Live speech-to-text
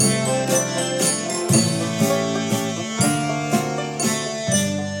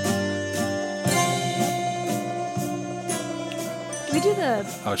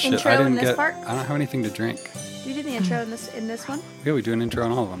Oh shit! Intro I in didn't this get. part? I don't have anything to drink. Do you do the intro in this one? Yeah, we do an intro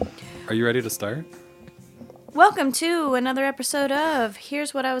on all of them. Are you ready to start? Welcome to another episode of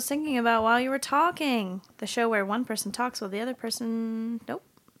Here's What I Was Thinking About While You Were Talking, the show where one person talks while the other person... Nope.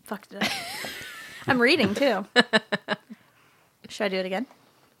 Fucked it up. I'm reading, too. Should I do it again?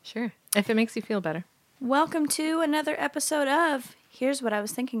 Sure. If it makes you feel better. Welcome to another episode of Here's What I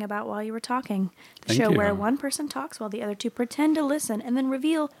Was Thinking About While You Were Talking, the Thank show you. where one person talks while the other two pretend to listen and then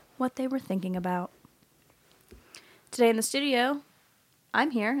reveal what they were thinking about. Today in the studio,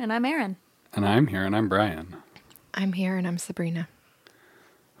 I'm here and I'm Erin. And I'm here, and I'm Brian. I'm here and I'm Sabrina.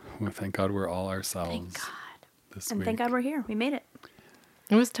 Well, thank God we're all ourselves. Thank God. This And week. thank God we're here. We made it.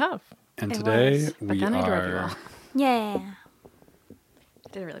 It was tough. And It today was. But we then I drove you are. all. Yeah.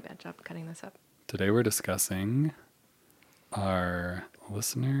 Did a really bad job cutting this up. Today we're discussing our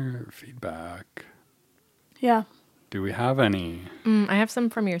listener feedback. Yeah. Do we have any? I have some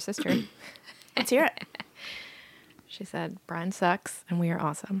from your sister. Let's hear it. She said, Brian sucks and we are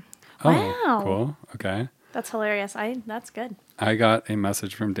awesome. Oh, Wow. cool. Okay. That's hilarious. That's good. I got a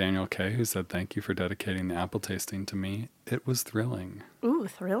message from Daniel K. who said, "Thank you for dedicating the apple tasting to me. It was thrilling." Ooh,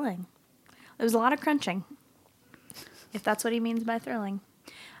 thrilling. There was a lot of crunching, if that's what he means by thrilling.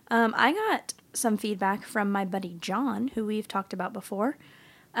 I got some feedback from my buddy John, who we've talked about before.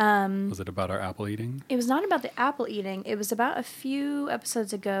 Was it about our apple eating? It was not about the apple eating. It was about a few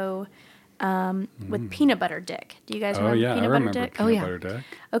episodes ago with Peanut Butter Dick. Do you guys Oh, remember yeah. I Peanut remember Butter Dick? Peanut yeah. Butter Dick.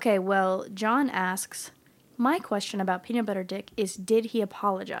 Okay, well, John asks, my question about Peanut Butter Dick is, did he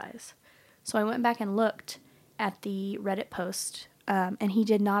apologize? So I went back and looked at the Reddit post, and he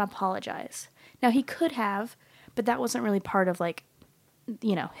did not apologize. Now, he could have, but that wasn't really part of, like,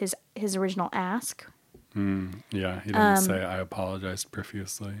 you know, his original ask. Yeah, he didn't say, "I apologized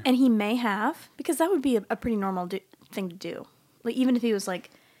profusely." And he may have, because that would be a pretty normal thing to do. Like, even if he was like,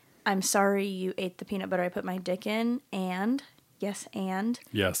 I'm sorry you ate the peanut butter I put my dick in, and, yes,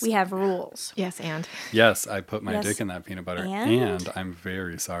 we have rules. Yes, and. Yes, I put my Yes, dick in that peanut butter, and? and I'm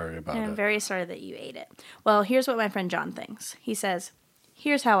very sorry about And I'm it. very sorry that you ate it. Well, here's what my friend John thinks. He says,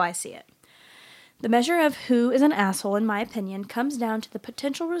 here's how I see it. The measure of who is an asshole, in my opinion, comes down to the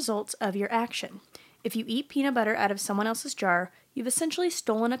potential results of your action. If you eat peanut butter out of someone else's jar, you've essentially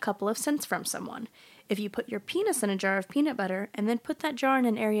stolen a couple of cents from someone. If you put your penis in a jar of peanut butter and then put that jar in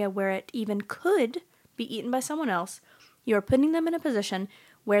an area where it even could be eaten by someone else, you are putting them in a position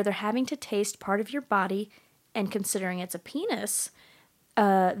where they're having to taste part of your body, and considering it's a penis,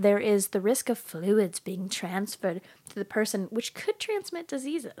 there is the risk of fluids being transferred to the person, which could transmit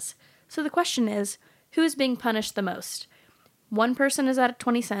diseases. So the question is, who is being punished the most? One person is at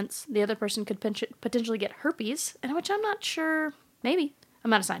 20 cents. The other person could potentially get herpes, and which I'm not sure. Maybe.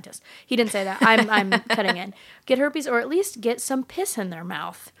 I'm not a scientist. He didn't say that. I'm cutting in. Get herpes, or at least get some piss in their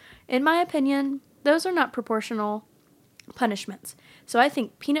mouth. In my opinion, those are not proportional punishments. So I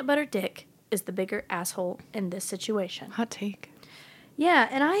think Peanut Butter Dick is the bigger asshole in this situation. Hot take. Yeah,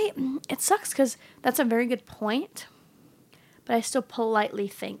 and it sucks because that's a very good point, but I still politely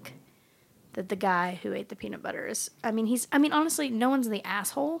think that the guy who ate the peanut butter is, honestly, no one's the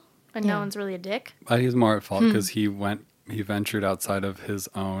asshole, and no Yeah. one's really a dick. But he's more at fault because he ventured outside of his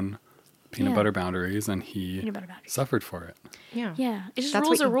own peanut Yeah. butter boundaries, and he Peanut butter boundaries. suffered for it. Yeah. Yeah, it's just That's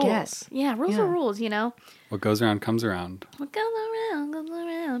rules what are you rules. get. Yeah, rules Yeah. are rules, you know? What goes around comes around. What goes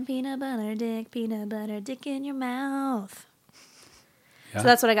around, peanut butter dick in your mouth. Yeah. So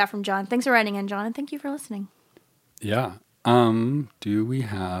that's what I got from John. Thanks for writing in, John, and thank you for listening. Yeah. Do we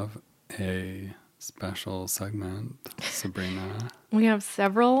have a special segment, Sabrina? We have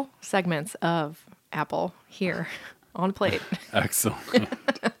several segments of Apple here on plate. Excellent.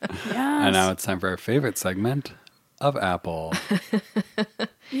 Yes. And now it's time for our favorite segment of Apple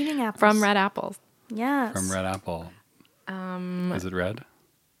Eating apples. From Red Apples. Yes. from Red Apple. Is it red?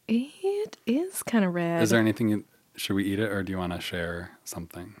 It is kind of red. Is there anything? Should we eat it, or do you want to share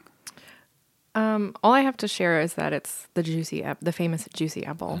something? All I have to share is that it's the famous juicy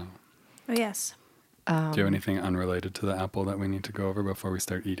apple. Oh, yes. Do you have anything unrelated to the apple that we need to go over before we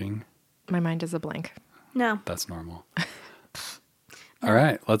start eating? My mind is a blank. No. That's normal. All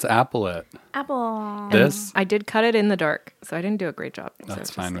right, let's apple it. Apple. This, I did cut it in the dark, so I didn't do a great job. So that's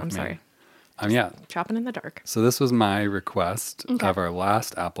it's fine with I'm me. sorry. Yeah. Chopping in the dark. So this was my request Okay. of our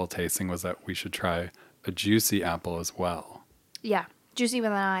last apple tasting, was that we should try a juicy apple as well. Yeah. Juicy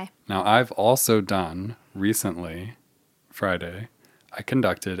with an eye. Now, I've also done recently, Friday, I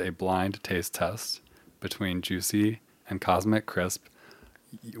conducted a blind taste test between Juicy and Cosmic Crisp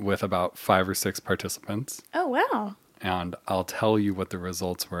with about 5 or 6 participants. Oh, wow. and I'll tell you what the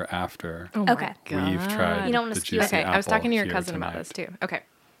results were after Oh my Okay. we've God. tried You don't wanna the skew it. juicy Okay, I was apple talking to your here cousin about tonight. this too. Okay.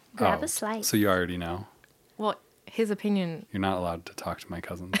 Grab Oh, a slice. So you already know. Well, his opinion. You're not allowed to talk to my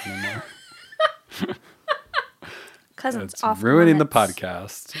cousins anymore. Cousins It's off ruining the limits.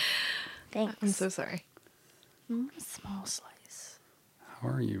 podcast. Thanks. I'm so sorry. A small slice. How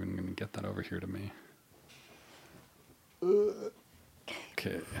are you even going to get that over here to me?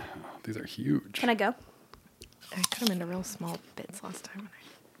 Okay. These are huge. Can I go? I cut them into real small bits last time.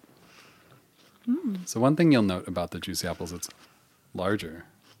 So one thing you'll note about the juicy apples, it's larger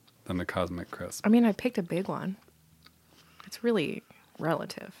than the Cosmic Crisp. I mean, I picked a big one. It's really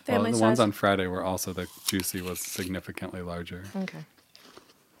relative. Well, Family the ones size. on Friday were also the juicy was significantly larger. Okay.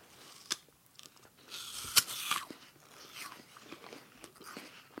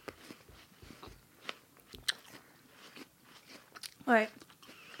 All right.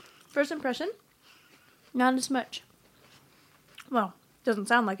 First impression, not as much. Well, doesn't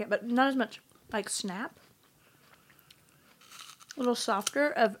sound like it, but not as much like snap. A little softer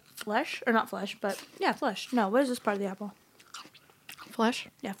of flesh, or not flesh, but yeah, flesh. No, what is this part of the apple? Flesh.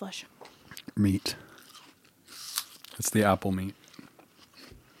 Yeah, flesh. Meat. It's the apple meat.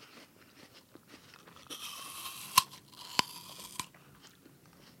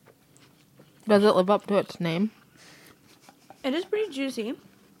 Does it live up to its name? It is pretty juicy.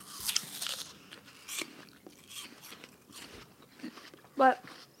 But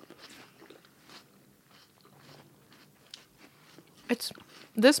It's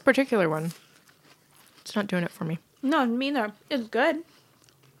this particular one. It's not doing it for me. no, me neither. It's good.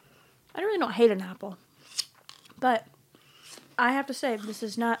 I really don't hate an apple. But I have to say, this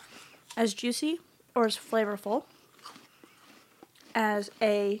is not as juicy or as flavorful as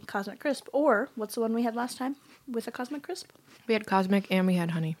a Cosmic Crisp. Or, what's the one we had last time with a Cosmic Crisp? We had cosmic and we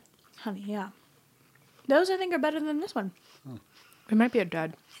had honey. Honey, yeah. Those I think are better than this one. It might be a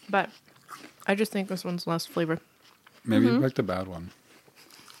dud, but I just think this one's less flavor. Maybe you picked a bad one.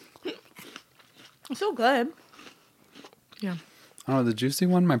 It's still good. Yeah. I don't know, the juicy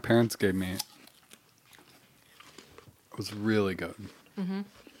one my parents gave me was really good.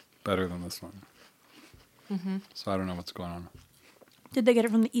 Better than this one. So I don't know what's going on. Did they get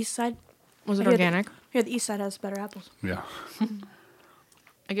it from the east side? Was it I hear the- organic? Here, the east side has better apples. Yeah.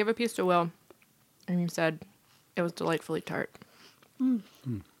 I gave a piece to Will, and he said it was delightfully tart.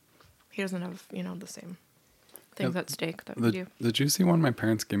 He doesn't have, the same things at stake that we do. The juicy one my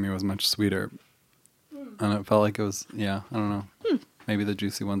parents gave me was much sweeter. And it felt like it was, I don't know. Maybe the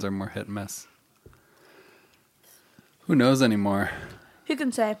juicy ones are more hit and miss. Who knows anymore? Who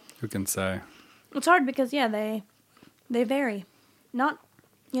can say? Who can say? It's hard because, yeah, they vary. Not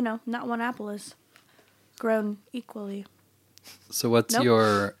one apple is grown equally. So what's Nope.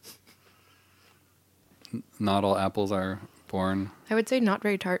 your... Not all apples are born. I would say not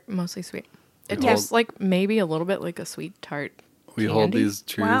very tart, mostly sweet. It Yeah. tastes like maybe a little bit like a sweet tart. We hold Candy? these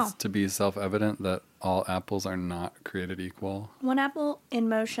truths Wow. to be self-evident that all apples are not created equal. One apple in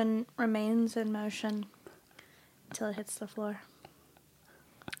motion remains in motion until it hits the floor.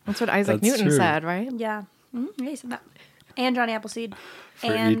 That's what Isaac That's Newton true. said, right? Yeah. Yeah, he said that. And Johnny Appleseed. For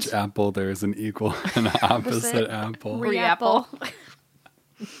and each apple, there is an equal and opposite apple. Re-apple.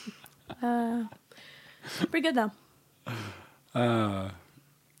 Pretty good, though.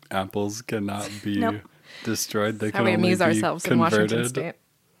 Apples cannot be Nope. destroyed. They That's can how we only amuse be ourselves in Washington converted. State.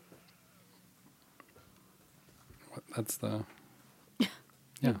 That's the... Yeah.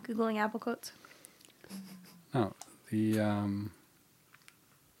 Yeah. Googling apple quotes. No, the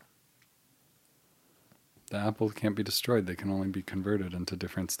apples can't be destroyed. They can only be converted into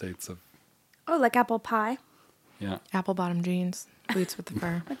different states of... Oh, like apple pie. Yeah. Apple bottom jeans, boots with the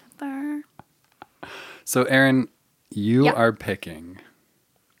fur. Fur. So, Aaron, you Yep. are picking...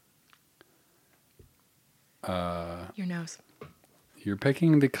 Your nose. You're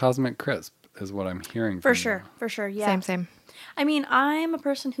picking the Cosmic Crisp, is what I'm hearing For from sure. you. For sure, yeah. Same. I mean, I'm a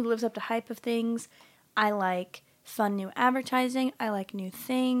person who lives up to hype of things. I like fun new advertising. I like new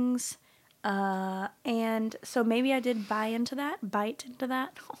things. And so maybe I did bite into that.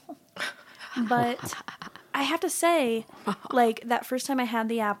 But I have to say, like, that first time I had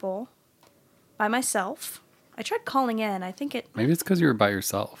the apple by myself, I tried calling in. I think it... Maybe it's because you were by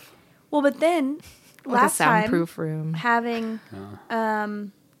yourself. Well, but then Like last a soundproof time, room. having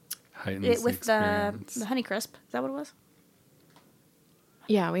Heightens it the with the experience. Honey Crisp. Is that what it was?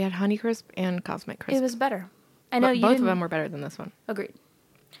 Yeah, we had Honeycrisp and Cosmic Crisp. It was better. I know you both of didn't- them were better than this one. Agreed.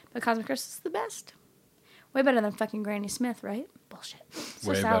 But Cosmic Crisp is the best. Way better than fucking Granny Smith, right? Bullshit.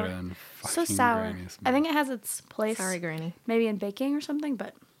 So Way sour. better than So fucking sour. Granny Smith. I think it has its place. Sorry, Granny. Maybe in baking or something,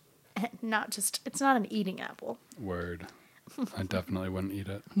 but It's not an eating apple. Word. I definitely wouldn't eat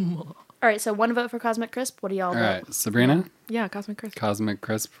it. All right, so one vote for Cosmic Crisp. What do y'all All vote? right, Sabrina, Yeah, Cosmic Crisp. Cosmic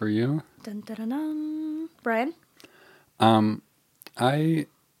Crisp for you. Dun, dun, dun, dun. Brian? I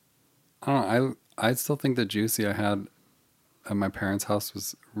don't know. I still think the Juicy I had at my parents' house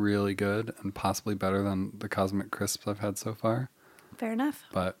was really good and possibly better than the Cosmic Crisps I've had so far. Fair enough.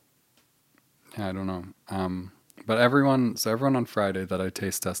 But yeah, I don't know. But everyone on Friday that I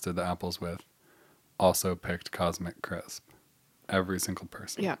taste tested the apples with also picked Cosmic Crisp. Every single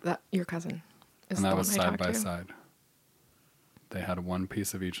person. Yeah, that your cousin is And the that one was I side talked by to. side. They had one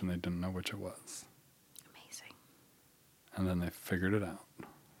piece of each and they didn't know which it was. Amazing. And then they figured it out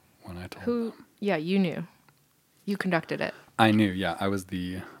when I told Who? them. Yeah, you knew. You conducted it. I knew, yeah. I was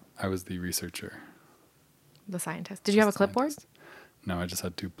the researcher. The scientist. Did you have a clipboard? Scientist. No, I just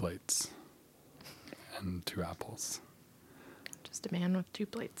had 2 plates and 2 apples. Just a man with 2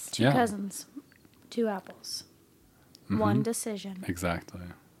 plates. Two Yeah. cousins, 2 apples, 1 decision. Exactly.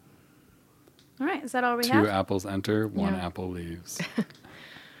 All right, is that all we 2 have? apples enter, 1 Yeah. apple leaves.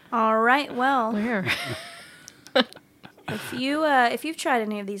 All right, well, Where? if you've tried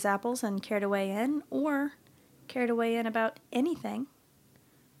any of these apples and care to weigh in, or care to weigh in about anything,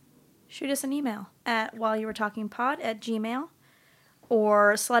 shoot us an email at whileyouweretalkingpod@gmail.com,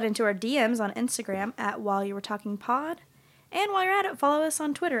 or slide into our DMs on Instagram at whileyouweretalkingpod. And while you're at it, follow us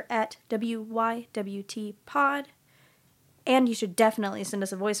on Twitter at WYWTpod. And you should definitely send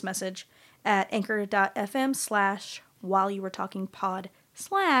us a voice message at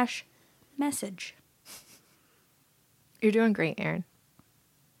anchor.fm/whileyouweretalkingpod/message. You're doing great, Aaron.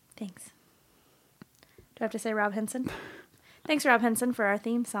 Thanks. Do I have to say Rob Henson? Thanks, Rob Henson, for our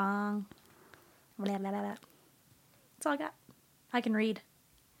theme song. Blah, blah, blah, blah. That's all I got. I can read.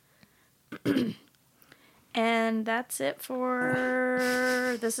 And that's it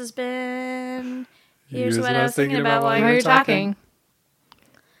for... This has been... Here's what I was thinking about while you were talking.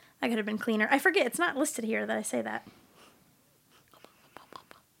 I could have been cleaner. I forget. It's not listed here that I say that.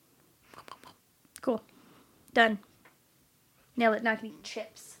 Cool. Done. Nailed it. Now I can eat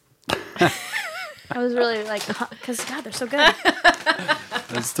chips. I was really like, because God, they're so good.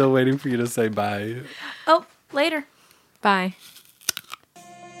 I'm still waiting for you to say bye. Oh, later. Bye.